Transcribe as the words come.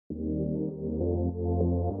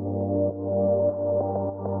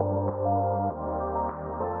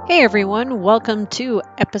Hey everyone, welcome to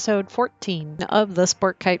episode 14 of the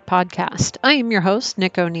Sport Kite podcast. I am your host,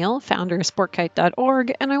 Nic O'Neill, founder of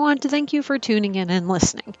sportkite.org, and I want to thank you for tuning in and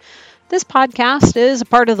listening. This podcast is a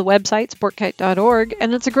part of the website sportkite.org,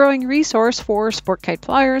 and it's a growing resource for sport kite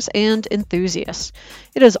flyers and enthusiasts.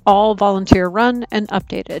 It is all volunteer run and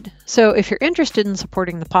updated. So if you're interested in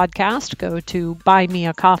supporting the podcast, go to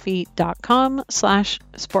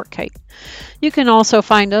buymeacoffee.com/sportkite. You can also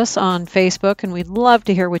find us on Facebook, and we'd love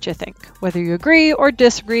to hear what you think, whether you agree or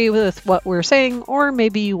disagree with what we're saying, or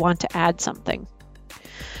maybe you want to add something.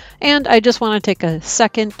 And I just want to take a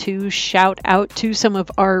second to shout out to some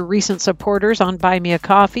of our recent supporters on Buy Me a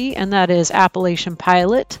Coffee, and that is Appalachian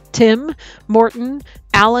Pilot, Tim, Morton,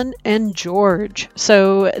 Alan, and George.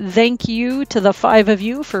 So thank you to the 5 of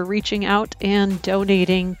you for reaching out and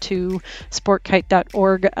donating to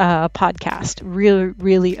sportkite.org podcast.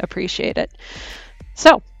 Really appreciate it.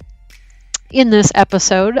 So in this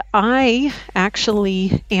episode, I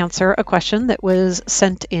actually answer a question that was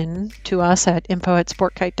sent in to us at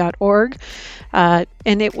info@sportkite.org, and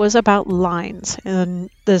it was about lines. And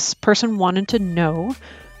this person wanted to know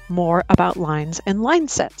more about lines and line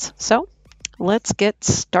sets. So let's get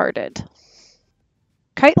started.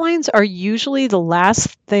 Kite lines are usually the last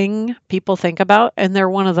thing people think about, and they're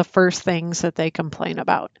one of the first things that they complain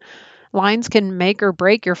about. Lines can make or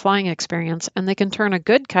break your flying experience, and they can turn a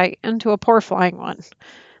good kite into a poor flying one.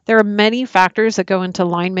 There are many factors that go into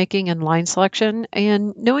line making and line selection,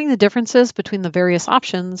 and knowing the differences between the various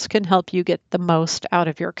options can help you get the most out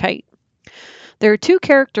of your kite. There are 2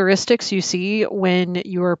 characteristics you see when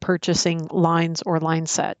you are purchasing lines or line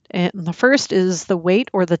set. And the first is the weight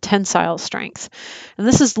or the tensile strength. And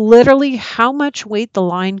this is literally how much weight the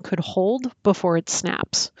line could hold before it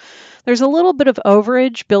snaps. There's a little bit of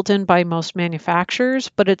overage built in by most manufacturers,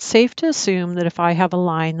 but it's safe to assume that if I have a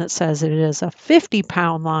line that says it is a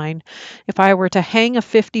 50-pound line, if I were to hang a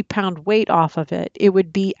 50-pound weight off of it, it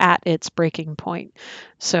would be at its breaking point.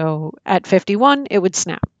 So at 51, it would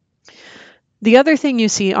snap. The other thing you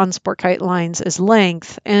see on sport kite lines is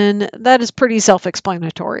length, and that is pretty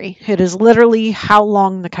self-explanatory. It is literally how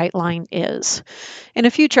long the kite line is. In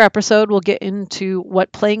a future episode, we'll get into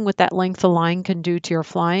what playing with that length of line can do to your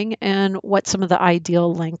flying and what some of the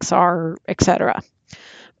ideal lengths are, etc.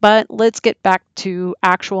 But let's get back to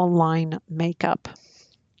actual line makeup.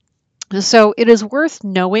 So it is worth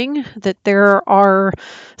knowing that there are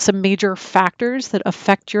some major factors that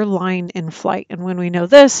affect your line in flight. And when we know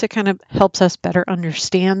this, it kind of helps us better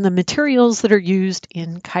understand the materials that are used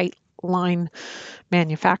in kite line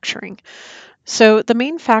manufacturing. So the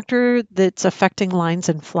main factor that's affecting lines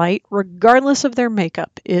in flight, regardless of their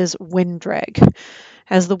makeup, is wind drag.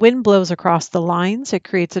 As the wind blows across the lines, it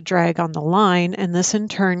creates a drag on the line, and this in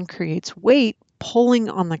turn creates weight pulling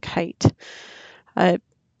on the kite.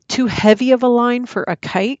 Too heavy of a line for a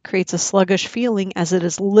kite creates a sluggish feeling as it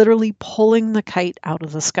is literally pulling the kite out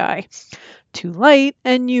of the sky. Too light,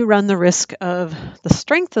 and you run the risk of the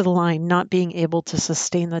strength of the line not being able to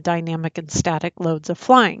sustain the dynamic and static loads of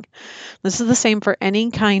flying. This is the same for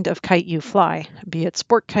any kind of kite you fly, be it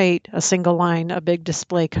sport kite, a single line, a big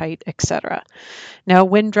display kite, etc. Now,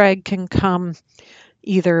 wind drag can come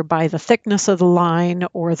either by the thickness of the line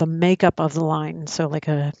or the makeup of the line. So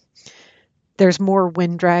there's more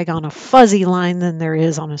wind drag on a fuzzy line than there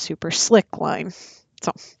is on a super slick line.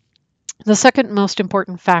 So the second most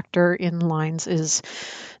important factor in lines is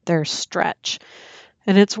their stretch.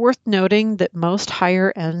 And it's worth noting that most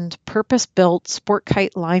higher-end purpose-built sport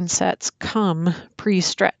kite line sets come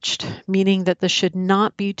pre-stretched, meaning that this should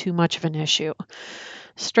not be too much of an issue.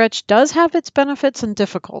 Stretch does have its benefits and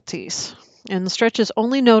difficulties. And stretch is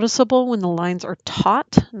only noticeable when the lines are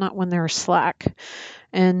taut, not when they're slack.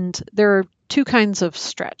 And there are 2 kinds of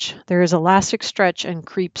stretch. There is elastic stretch and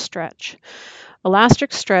creep stretch.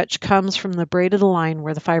 Elastic stretch comes from the braid of the line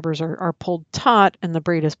where the fibers are pulled taut and the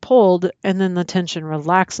braid is pulled, and then the tension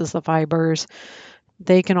relaxes the fibers.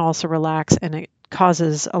 They can also relax, and it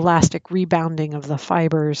causes elastic rebounding of the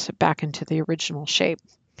fibers back into the original shape.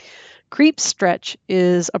 Creep stretch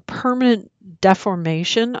is a permanent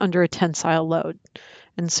deformation under a tensile load.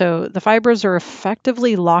 And so the fibers are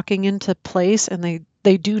effectively locking into place, and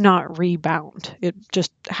they do not rebound. It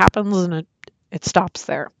just happens and it stops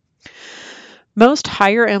there. Most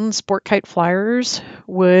higher end sport kite flyers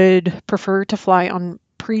would prefer to fly on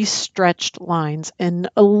pre-stretched lines and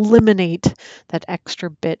eliminate that extra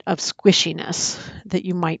bit of squishiness that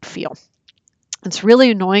you might feel. It's really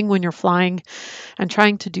annoying when you're flying and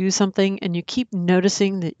trying to do something and you keep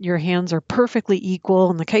noticing that your hands are perfectly equal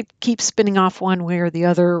and the kite keeps spinning off one way or the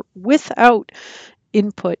other without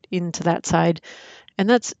input into that side. And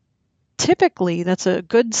that's a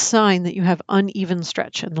good sign that you have uneven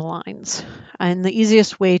stretch in the lines. And the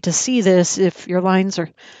easiest way to see this, if your lines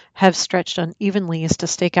have stretched unevenly, is to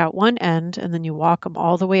stake out one end and then you walk them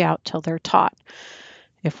all the way out till they're taut.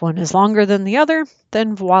 If one is longer than the other,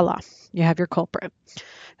 then voila, you have your culprit.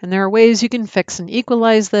 And there are ways you can fix and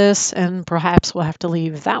equalize this, and perhaps we'll have to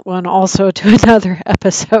leave that one also to another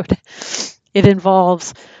episode. It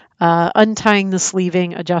involves untying the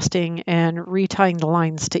sleeving, adjusting, and retying the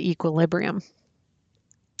lines to equilibrium.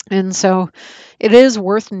 And so it is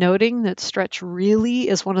worth noting that stretch really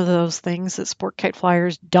is one of those things that sport kite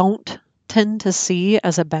flyers don't tend to see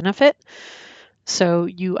as a benefit. So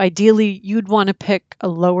you'd want to pick a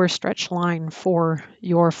lower stretch line for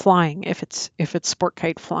your flying if it's sport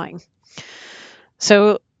kite flying.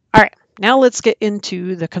 So, all right, now let's get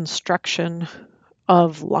into the construction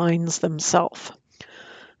of lines themselves.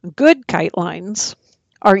 Good kite lines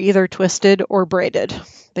are either twisted or braided.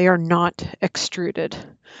 They are not extruded.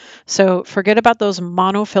 So forget about those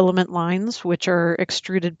monofilament lines, which are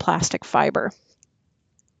extruded plastic fiber.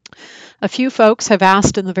 A few folks have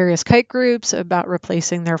asked in the various kite groups about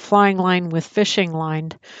replacing their flying line with fishing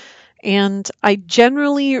line, and I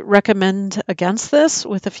generally recommend against this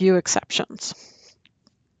with a few exceptions.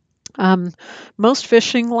 Most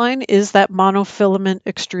fishing line is that monofilament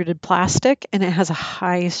extruded plastic, and it has a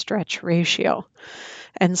high stretch ratio.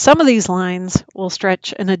 And some of these lines will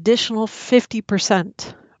stretch an additional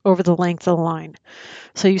 50% over the length of the line.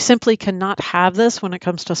 So you simply cannot have this when it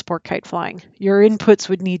comes to sport kite flying. Your inputs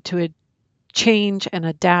would need to change and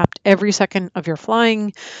adapt every second of your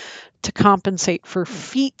flying to compensate for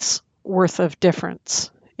feet's worth of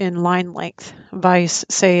difference in line length, vice,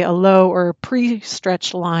 say, a low or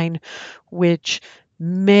pre-stretched line, which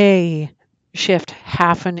may shift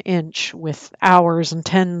half an inch with hours and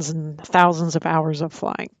tens and thousands of hours of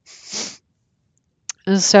flying.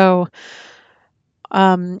 So,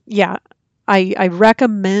 I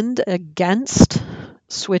recommend against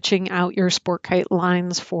switching out your sport kite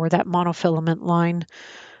lines for that monofilament line.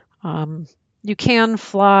 You can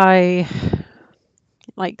fly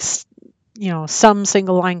some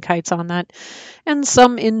single line kites on that, and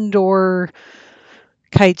some indoor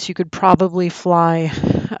kites you could probably fly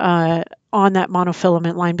on that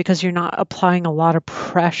monofilament line because you're not applying a lot of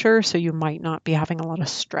pressure, so you might not be having a lot of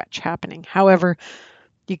stretch happening. However,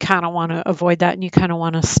 you kind of want to avoid that, and you kind of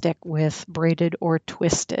want to stick with braided or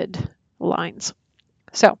twisted lines.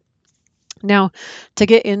 So now to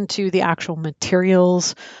get into the actual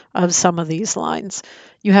materials of some of these lines,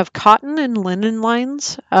 you have cotton and linen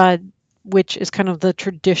lines, which is kind of the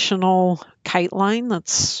traditional kite line.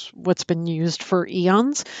 That's what's been used for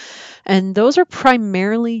eons. And those are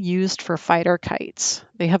primarily used for fighter kites.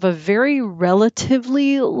 They have a very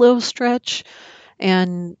relatively low stretch,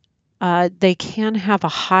 and they can have a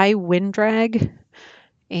high wind drag,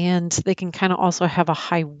 and they can kind of also have a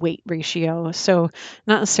high weight ratio. So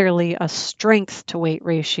not necessarily a strength to weight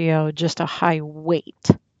ratio, just a high weight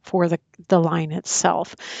for the line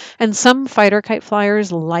itself. And some fighter kite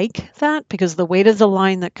flyers like that because the weight of the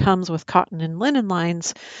line that comes with cotton and linen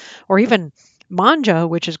lines, or even Manja,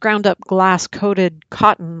 which is ground up glass coated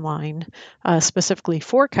cotton line specifically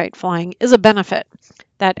for kite flying, is a benefit.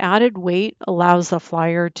 That added weight allows the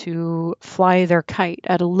flyer to fly their kite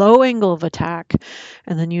at a low angle of attack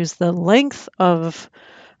and then use the length of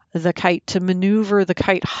the kite to maneuver the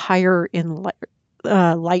kite higher in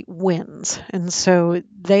light winds. And so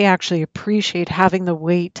they actually appreciate having the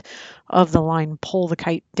weight of the line pull the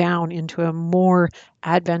kite down into a more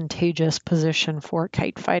advantageous position for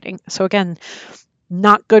kite fighting. So again,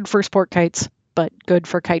 not good for sport kites, but good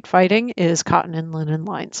for kite fighting is cotton and linen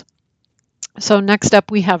lines. So next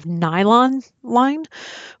up we have nylon line,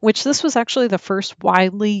 which this was actually the first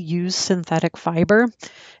widely used synthetic fiber.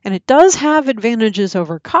 And it does have advantages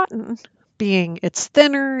over cotton, being it's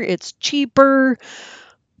thinner, it's cheaper,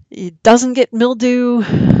 it doesn't get mildew,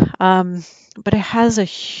 but it has a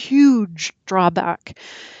huge drawback,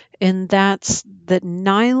 and that's that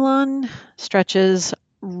nylon stretches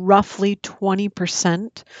roughly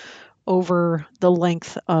 20% over the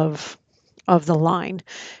length of the line,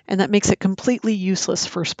 and that makes it completely useless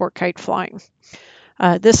for sport kite flying.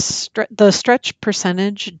 The stretch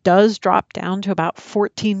percentage does drop down to about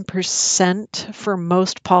 14% for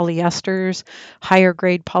most polyesters. Higher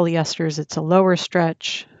grade polyesters, it's a lower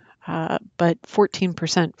stretch. but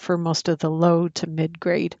 14% for most of the low to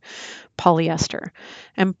mid-grade polyester.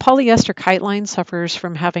 And polyester kite line suffers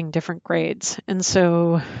from having different grades, and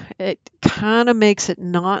so it kind of makes it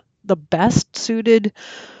not the best suited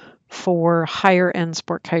for higher end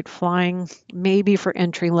sport kite flying, maybe for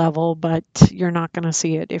entry level, but you're not going to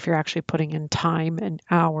see it if you're actually putting in time and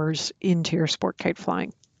hours into your sport kite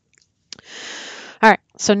flying. All right,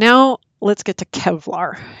 so now let's get to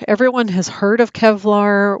Kevlar. Everyone has heard of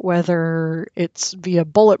Kevlar, whether it's via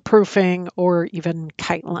bulletproofing or even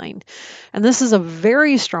kite line. And this is a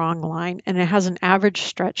very strong line, and it has an average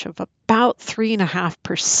stretch of about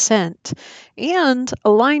 3.5% and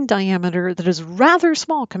a line diameter that is rather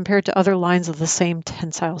small compared to other lines of the same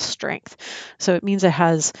tensile strength. So it means it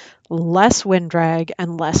has less wind drag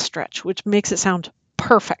and less stretch, which makes it sound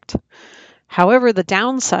perfect. However, the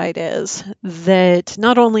downside is that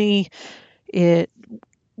not only it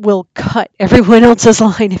will cut everyone else's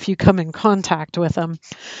line if you come in contact with them,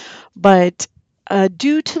 but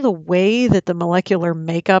due to the way that the molecular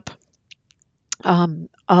makeup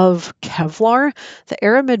of Kevlar, the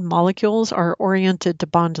aramid molecules are oriented to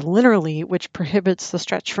bond linearly, which prohibits the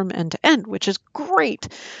stretch from end to end, which is great.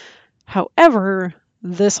 However,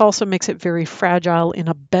 this also makes it very fragile in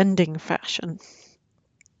a bending fashion.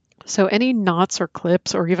 So any knots or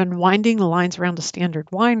clips or even winding the lines around a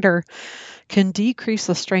standard winder can decrease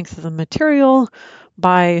the strength of the material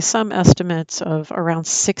by some estimates of around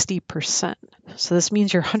 60%. So this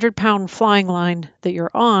means your 100-pound flying line that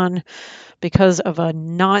you're on, because of a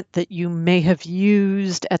knot that you may have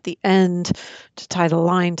used at the end to tie the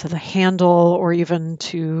line to the handle or even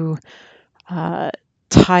to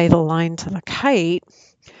tie the line to the kite,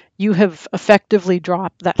 you have effectively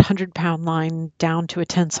dropped that 100-pound line down to a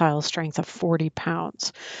tensile strength of 40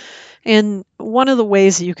 pounds. And one of the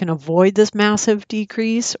ways that you can avoid this massive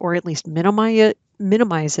decrease, or at least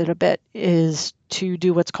minimize it a bit, is to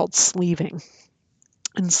do what's called sleeving.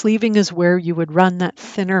 And sleeving is where you would run that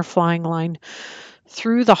thinner flying line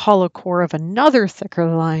through the hollow core of another thicker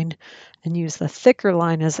line and use the thicker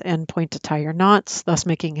line as the end point to tie your knots, thus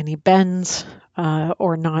making any bends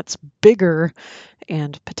or knots bigger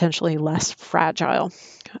and potentially less fragile.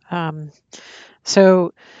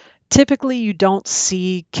 So typically you don't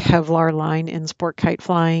see Kevlar line in sport kite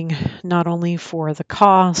flying, not only for the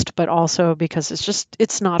cost, but also because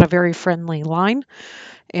it's not a very friendly line,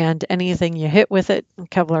 and anything you hit with it,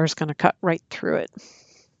 Kevlar is going to cut right through it.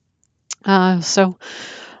 So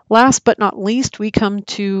last but not least, we come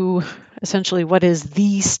to essentially what is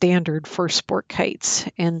the standard for sport kites,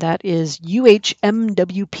 and that is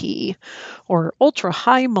UHMWP, or ultra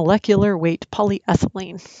high molecular weight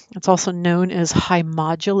polyethylene. It's also known as high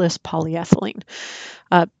modulus polyethylene.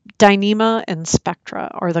 Dyneema and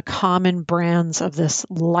Spectra are the common brands of this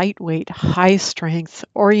lightweight, high strength,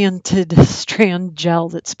 oriented strand gel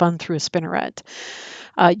that's spun through a spinneret.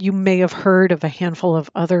 You may have heard of a handful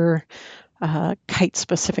of other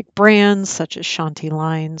kite-specific brands, such as Shanti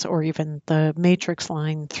Lines or even the Matrix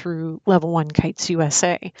line through Level 1 Kites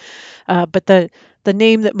USA. But the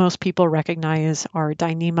name that most people recognize are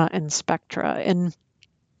Dyneema and Spectra. And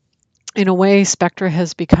in a way, Spectra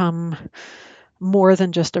has become more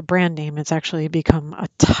than just a brand name. It's actually become a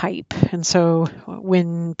type. And so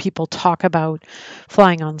when people talk about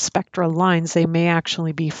flying on Spectra lines, they may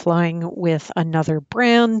actually be flying with another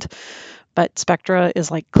brand, but Spectra is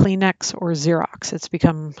like Kleenex or Xerox.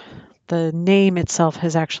 The name itself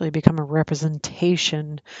has actually become a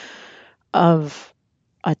representation of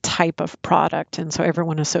a type of product, and so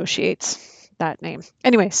everyone associates that name.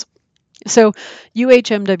 Anyways, so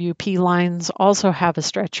UHMWP lines also have a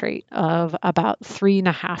stretch rate of about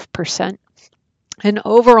 3.5%. And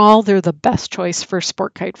overall, they're the best choice for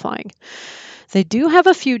sport kite flying. They do have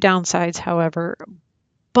a few downsides, however,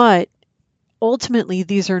 but ultimately,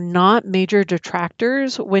 these are not major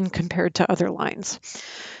detractors when compared to other lines.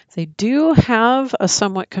 They do have a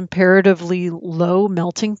somewhat comparatively low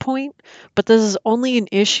melting point, but this is only an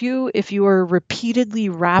issue if you are repeatedly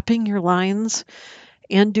wrapping your lines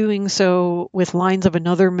and doing so with lines of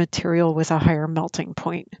another material with a higher melting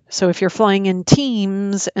point. So if you're flying in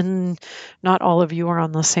teams and not all of you are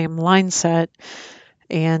on the same line set,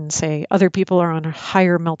 and say other people are on a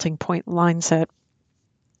higher melting point line set,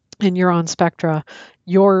 and you're on Spectra,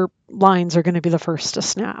 your lines are going to be the first to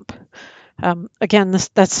snap. Again,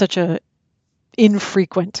 that's such a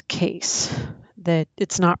infrequent case that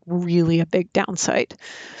it's not really a big downside.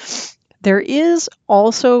 There is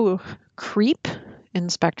also creep in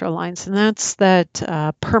Spectra lines, and that's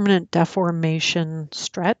that permanent deformation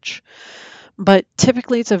stretch. but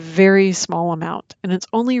typically it's a very small amount, and it's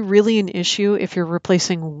only really an issue if you're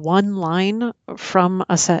replacing one line from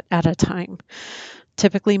a set at a time.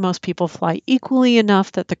 Typically, most people fly equally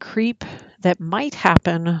enough that the creep that might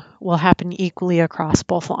happen will happen equally across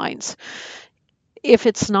both lines. If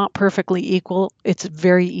it's not perfectly equal, it's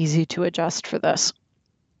very easy to adjust for this.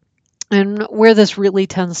 And where this really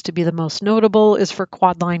tends to be the most notable is for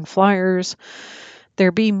quad line flyers.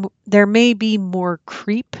 There may be more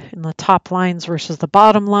creep in the top lines versus the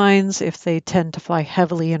bottom lines if they tend to fly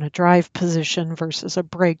heavily in a drive position versus a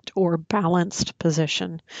braked or balanced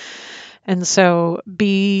position. And so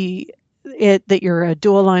be it that you're a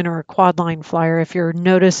dual line or a quad line flyer, if you're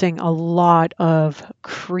noticing a lot of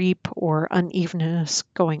creep or unevenness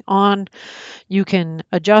going on, you can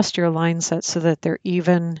adjust your line sets so that they're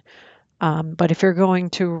even. But if you're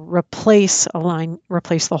going to replace a line,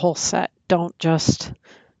 replace the whole set. Don't just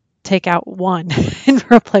take out one and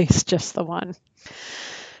replace just the one.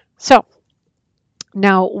 So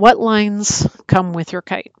now, what lines come with your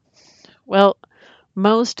kite? Well,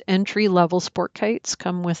 most entry-level sport kites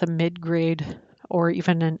come with a mid-grade or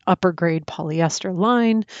even an upper-grade polyester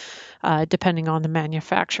line, depending on the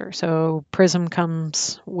manufacturer. So Prism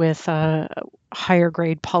comes with a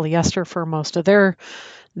higher-grade polyester for most of their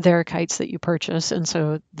kites that you purchase, and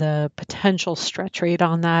so the potential stretch rate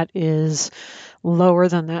on that is lower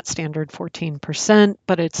than that standard 14%,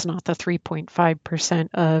 but it's not the 3.5%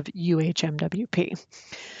 of UHMWP.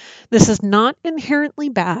 This is not inherently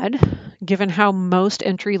bad, given how most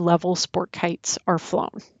entry-level sport kites are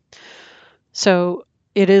flown. So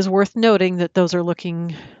it is worth noting that those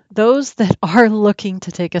that are looking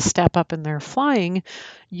to take a step up in their flying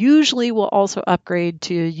usually will also upgrade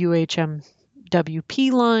to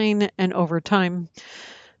UHMWP line, and over time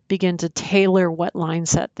begin to tailor what line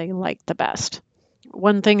set they like the best.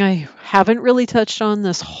 One thing I haven't really touched on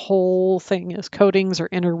this whole thing is coatings or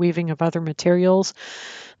interweaving of other materials.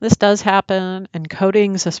 This does happen, and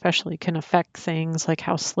coatings especially can affect things like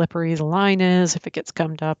how slippery the line is, if it gets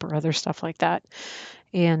gummed up or other stuff like that.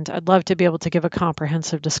 And I'd love to be able to give a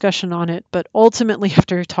comprehensive discussion on it, but ultimately,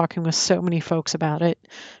 after talking with so many folks about it,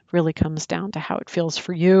 really comes down to how it feels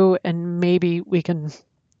for you, and maybe we can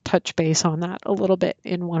touch base on that a little bit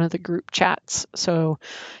in one of the group chats so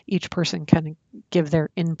each person can give their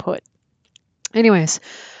input. Anyways,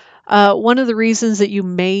 one of the reasons that you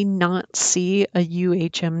may not see a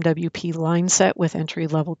UHMWP line set with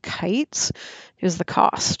entry-level kites is the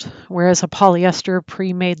cost. Whereas a polyester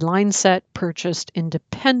pre-made line set purchased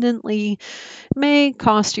independently may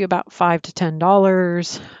cost you about $5 to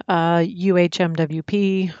 $10,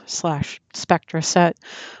 UHMWP/Spectra set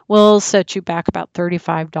will set you back about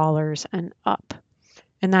 $35 and up.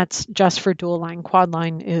 And that's just for dual line. Quad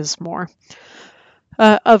line is more.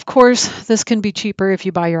 Of course, this can be cheaper if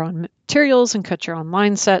you buy your own materials and cut your own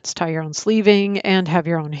line sets, tie your own sleeving, and have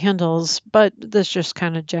your own handles, but this just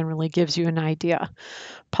kind of generally gives you an idea.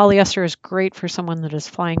 Polyester is great for someone that is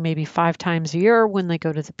flying maybe 5 times a year when they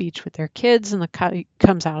go to the beach with their kids and the kite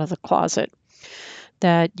comes out of the closet.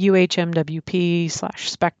 That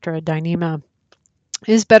UHMWP/Spectra Dyneema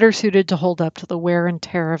is better suited to hold up to the wear and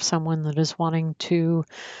tear of someone that is wanting to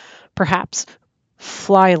perhaps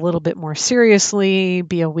fly a little bit more seriously,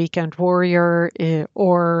 be a weekend warrior,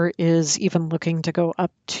 or is even looking to go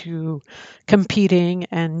up to competing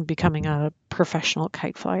and becoming a professional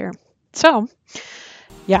kite flyer. So,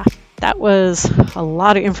 yeah, that was a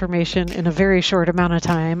lot of information in a very short amount of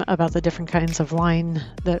time about the different kinds of line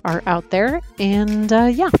that are out there. And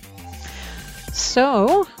yeah,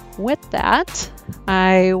 so with that,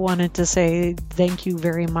 I wanted to say thank you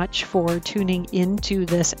very much for tuning into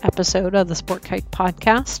this episode of the Sport Kite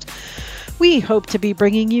Podcast. We hope to be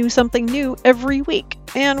bringing you something new every week,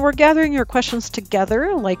 and we're gathering your questions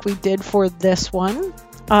together like we did for this one,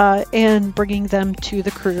 and bringing them to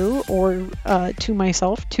the crew or to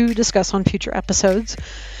myself to discuss on future episodes.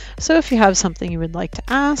 So if you have something you would like to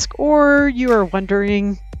ask, or you are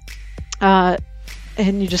wondering,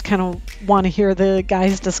 and you just kind of want to hear the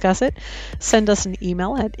guys discuss it, send us an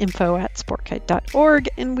email at info@sportkite.org,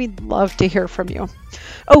 and we'd love to hear from you.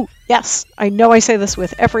 Oh, yes, I know I say this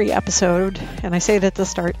with every episode, and I say it at the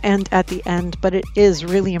start and at the end, but it is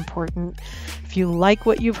really important. If you like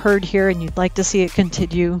what you've heard here and you'd like to see it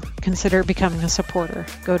continue, consider becoming a supporter.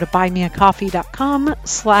 Go to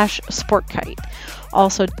buymeacoffee.com/sportkite.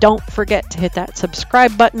 Also, don't forget to hit that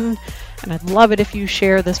subscribe button, and I'd love it if you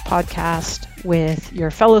share this podcast with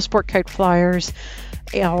your fellow sport kite flyers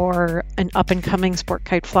or an up-and-coming sport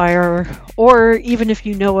kite flyer, or even if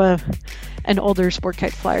you know an older sport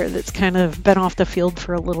kite flyer that's kind of been off the field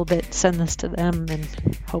for a little bit, send this to them and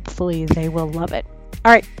hopefully they will love it.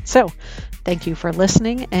 All right, so thank you for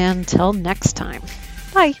listening, and until next time.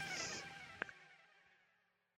 Bye.